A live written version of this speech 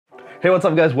Hey, what's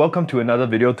up guys? Welcome to another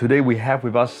video. Today we have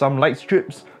with us some light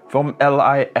strips from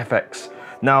LIFX.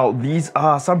 Now, these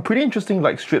are some pretty interesting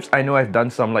light strips. I know I've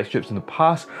done some light strips in the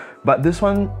past, but this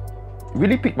one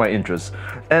really piqued my interest.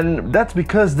 And that's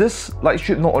because this light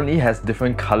strip not only has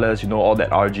different colors, you know, all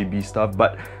that RGB stuff,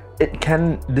 but it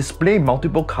can display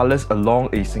multiple colors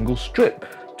along a single strip.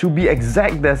 To be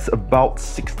exact, there's about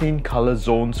 16 color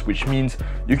zones, which means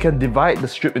you can divide the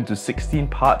strip into 16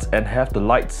 parts and have the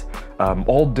lights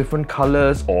all different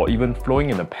colors or even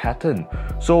flowing in a pattern.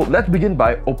 So let's begin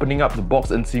by opening up the box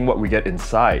and seeing what we get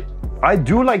inside. I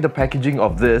do like the packaging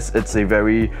of this. It's a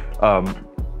very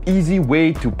easy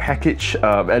way to package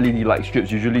LED light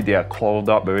strips. Usually they are coiled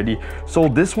up already. So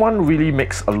this one really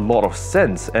makes a lot of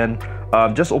sense. And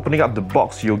just opening up the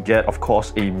box, you'll get, of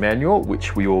course, a manual,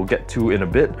 which we will get to in a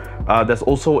bit. There's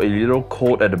also a little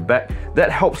code at the back that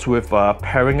helps with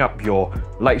pairing up your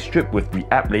light strip with the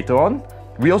app later on.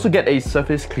 We also get a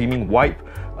surface cleaning wipe,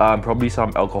 probably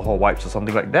some alcohol wipes or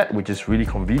something like that, which is really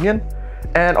convenient.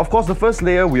 And of course, the first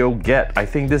layer we'll get, I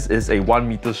think this is a 1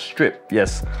 meter strip,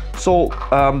 yes. So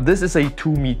this is a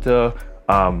 2 meter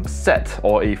set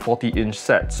or a 40-inch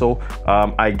set. So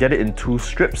I get it in 2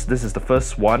 strips. This is the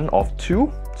first one of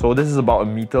 2. So this is about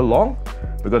 1 meter long.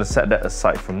 We're going to set that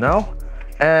aside from now.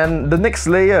 And the next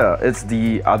layer is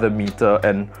the other meter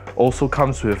and also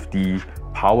comes with the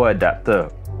power adapter.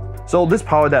 So this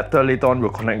power adapter later on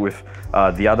will connect with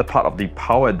the other part of the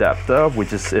power adapter,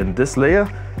 which is in this layer.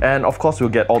 And of course, we'll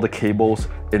get all the cables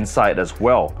inside as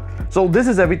well. So this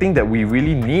is everything that we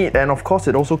really need. And of course,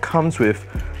 it also comes with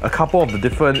a couple of the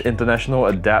different international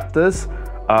adapters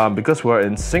because we're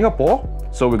in Singapore.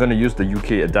 So we're going to use the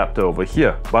UK adapter over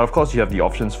here. But of course, you have the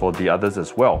options for the others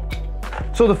as well.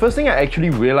 So the first thing I actually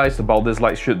realized about this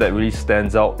light strip that really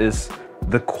stands out is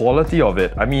the quality of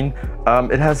it. I mean,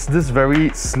 it has this very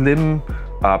slim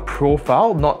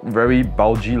profile, not very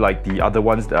bulgy like the other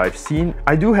ones that I've seen.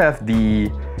 I do have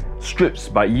the strips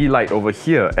by Yeelight over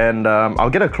here, and I'll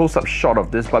get a close-up shot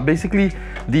of this, but basically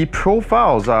the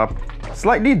profiles are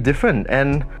slightly different,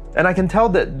 and I can tell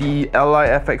that the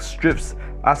LIFX strips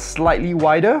are slightly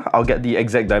wider. I'll get the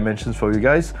exact dimensions for you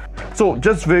guys. So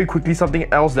just very quickly,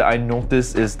 something else that I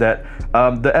noticed is that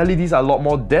the LEDs are a lot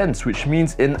more dense, which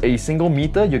means in a single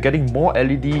meter, you're getting more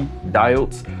LED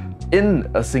diodes in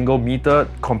a single meter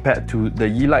compared to the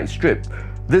Yeelight strip.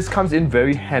 This comes in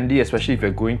very handy, especially if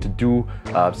you're going to do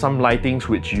some lightings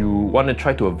which you want to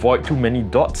try to avoid too many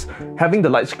dots. Having the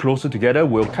lights closer together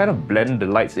will kind of blend the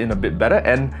lights in a bit better,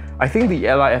 and I think the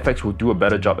LIFX will do a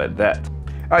better job at that.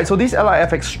 Alright, so these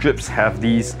LIFX strips have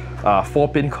these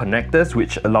 4-pin connectors,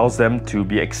 which allows them to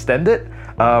be extended.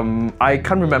 I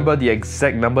can't remember the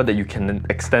exact number that you can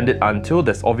extend it until.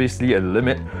 There's obviously a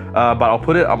limit, but I'll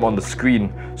put it up on the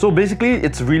screen. So basically,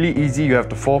 it's really easy. You have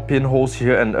the 4-pin holes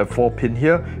here and a 4-pin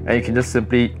here, and you can just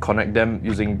simply connect them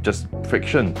using just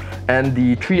friction. And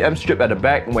the 3M strip at the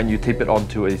back, when you tape it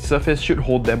onto a surface, should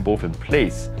hold them both in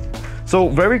place. So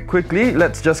very quickly,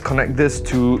 let's just connect this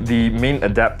to the main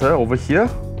adapter over here.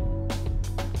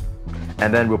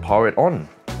 And then we'll power it on.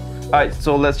 Alright,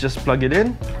 so let's just plug it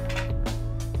in.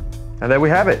 And there we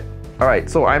have it. Alright,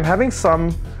 so I'm having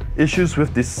some issues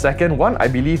with this second one. I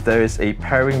believe there is a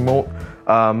pairing mode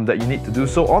that you need to do.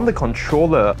 So on the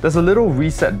controller, there's a little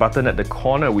reset button at the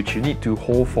corner which you need to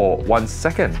hold for 1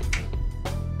 second.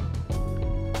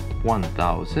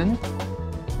 1000.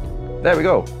 There we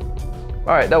go.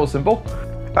 Alright, that was simple.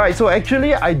 Alright, so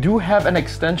actually I do have an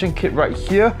extension kit right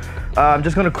here. I'm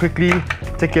just going to quickly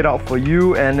take it out for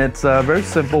you, and it's a very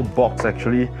simple box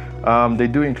actually. They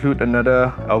do include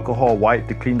another alcohol wipe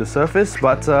to clean the surface,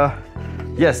 but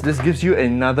yes, this gives you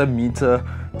another meter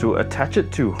to attach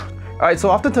it to. Alright, so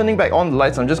after turning back on the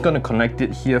lights, I'm just going to connect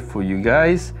it here for you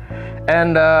guys.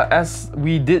 And as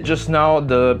we did just now,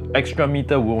 the extra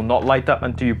meter will not light up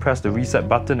until you press the reset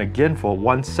button again for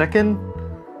 1 second.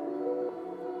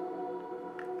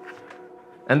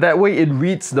 And that way it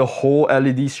reads the whole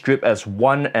LED strip as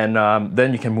one, and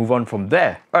then you can move on from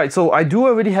there. Alright, so I do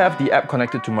already have the app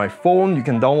connected to my phone. You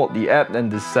can download the app,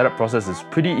 and the setup process is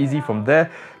pretty easy from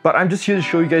there. But I'm just here to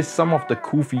show you guys some of the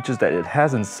cool features that it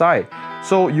has inside.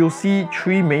 So you'll see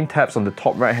 3 main tabs on the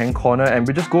top right hand corner, and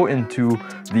we just go into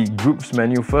the groups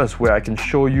menu first, where I can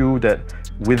show you that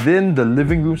within the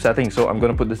living room settings, so I'm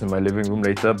going to put this in my living room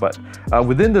later, but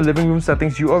within the living room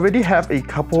settings, you already have a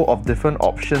couple of different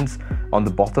options on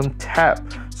the bottom tab.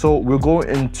 So we'll go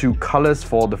into colors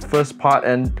for the first part,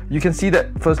 and you can see that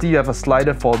firstly you have a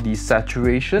slider for the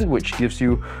saturation, which gives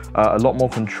you a lot more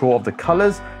control of the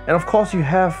colors. And of course you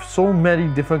have so many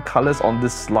different colors on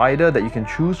this slider that you can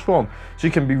choose from, so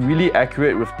you can be really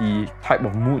accurate with the type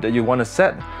of mood that you want to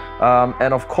set.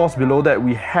 And of course below that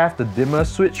we have the dimmer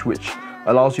switch, which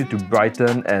allows you to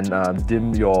brighten and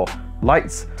dim your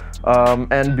lights.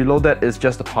 And below that is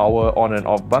just the power on and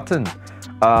off button.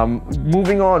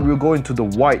 Moving on, we'll go into the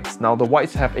whites. Now the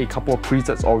whites have a couple of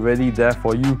presets already there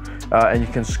for you, and you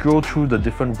can scroll through the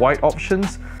different white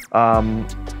options.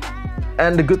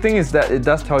 And the good thing is that it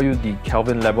does tell you the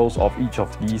Kelvin levels of each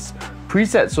of these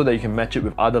presets so that you can match it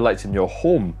with other lights in your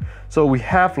home. So we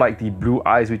have like the blue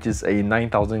eyes, which is a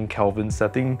 9000 Kelvin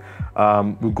setting.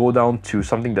 We'll go down to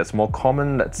something that's more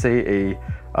common, let's say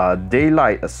a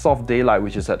daylight, a soft daylight,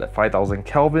 which is at 5000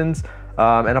 Kelvins.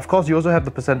 And of course you also have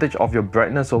the percentage of your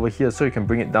brightness over here, so you can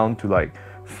bring it down to like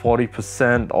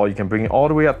 40%, or you can bring it all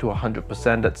the way up to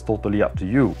 100%. That's totally up to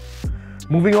you.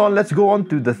 Moving on, let's go on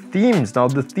to the themes. Now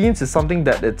the themes is something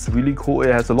that it's really cool.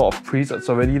 It has a lot of presets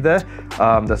already there.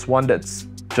 There's one that's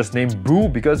just named Boo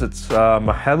because it's a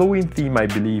Halloween theme, I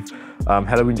believe.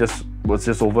 Halloween was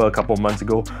just over a couple of months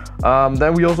ago.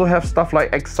 Then we also have stuff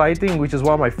like Exciting, which is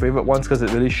one of my favorite ones because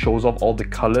it really shows off all the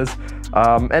colors.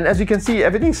 And as you can see,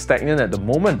 everything's stagnant at the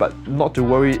moment, but not to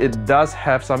worry, it does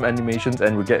have some animations,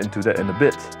 and we'll get into that in a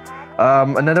bit.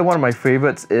 Another one of my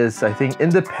favorites is, I think,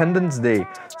 Independence Day.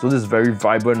 So this is very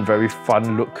vibrant, very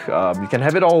fun look. You can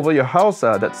have it all over your house.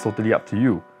 That's totally up to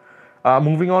you.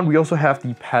 Moving on, we also have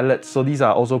the palettes. So these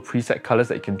are also preset colors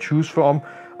that you can choose from.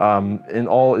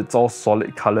 It's all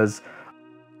solid colors.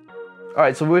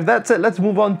 Alright, so with that said, let's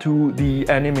move on to the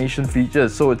animation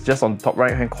features. So it's just on the top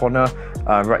right hand corner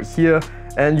right here,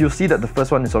 and you'll see that the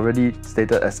first one is already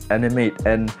stated as animate,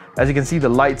 and as you can see the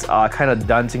lights are kind of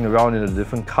dancing around in the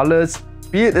different colors.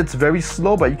 Be it it's very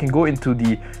slow, but you can go into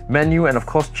the menu and of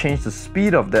course change the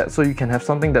speed of that, so you can have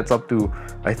something that's up to,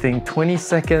 I think, 20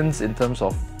 seconds in terms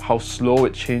of how slow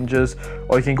it changes,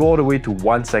 or you can go all the way to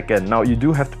 1 second. Now you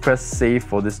do have to press save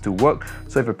for this to work,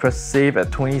 so if you press save at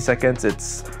 20 seconds,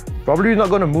 it's probably not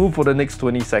going to move for the next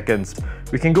 20 seconds.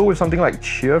 We can go with something like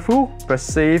cheerful, press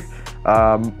save,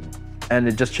 and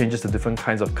it just changes the different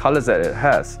kinds of colors that it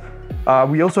has.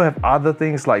 We also have other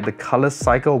things like the color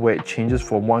cycle, where it changes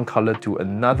from one color to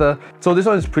another. So this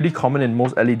one is pretty common in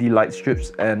most LED light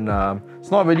strips, and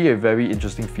it's not really a very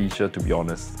interesting feature, to be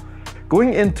honest.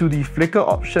 Going into the flicker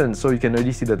option, so you can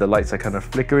already see that the lights are kind of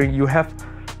flickering. You have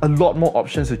a lot more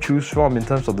options to choose from in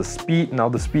terms of the speed. Now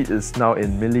the speed is now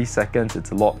in milliseconds.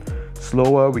 It's a lot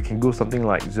slower. We can go something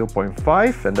like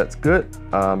 0.5, and that's good.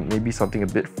 Maybe something a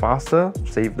bit faster,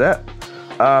 save that.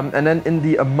 And then in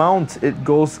the amount, it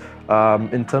goes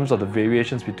in terms of the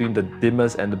variations between the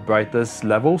dimmest and the brightest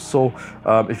levels. So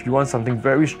if you want something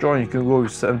very strong, you can go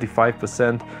with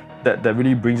 75%. That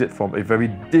really brings it from a very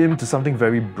dim to something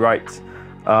very bright.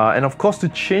 And of course, to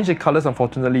change the colors,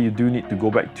 unfortunately, you do need to go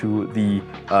back to the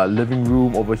living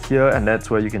room over here, and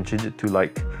that's where you can change it to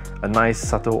like a nice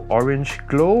subtle orange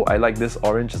glow. I like this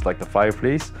orange, it's like the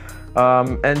fireplace.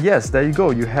 And yes, there you go,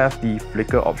 you have the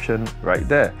flicker option right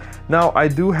there. Now I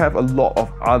do have a lot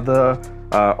of other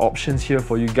options here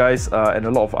for you guys, and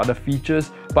a lot of other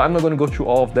features, but I'm not going to go through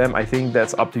all of them. I think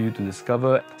that's up to you to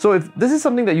discover. So if this is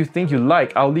something that you think you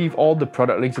like, I'll leave all the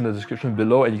product links in the description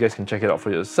below, and you guys can check it out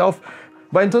for yourself.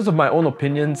 But in terms of my own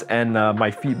opinions and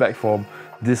my feedback from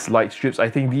these light strips, I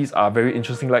think these are very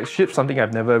interesting light strips, something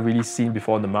I've never really seen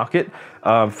before in the market.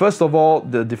 First of all,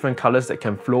 the different colors that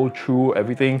can flow through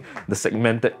everything, the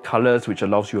segmented colors, which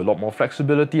allows you a lot more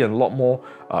flexibility and a lot more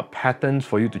patterns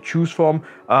for you to choose from.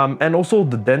 And also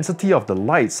the density of the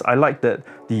lights. I like that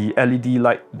the LED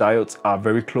light diodes are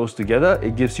very close together.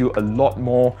 It gives you a lot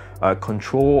more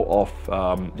control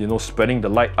of spreading the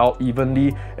light out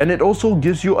evenly, and it also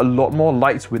gives you a lot more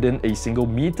lights within a single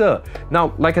meter.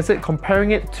 Now, like I said,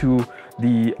 comparing it to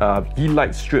the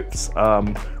light strips,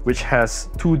 which has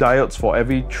 2 diodes for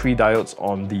every 3 diodes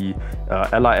on the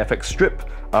LIFX strip,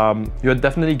 you're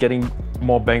definitely getting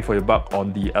more bang for your buck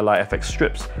on the LIFX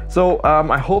strips. So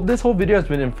I hope this whole video has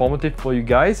been informative for you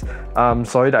guys.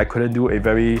 Sorry that I couldn't do a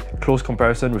very close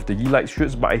comparison with the light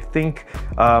strips, but I think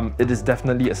it is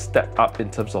definitely a step up in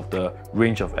terms of the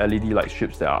range of LED light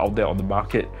strips that are out there on the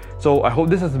market. So I hope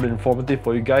this has been informative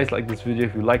for you guys. Like this video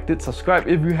if you liked it, subscribe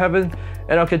if you haven't,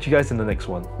 and I'll catch you guys in the next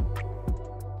one.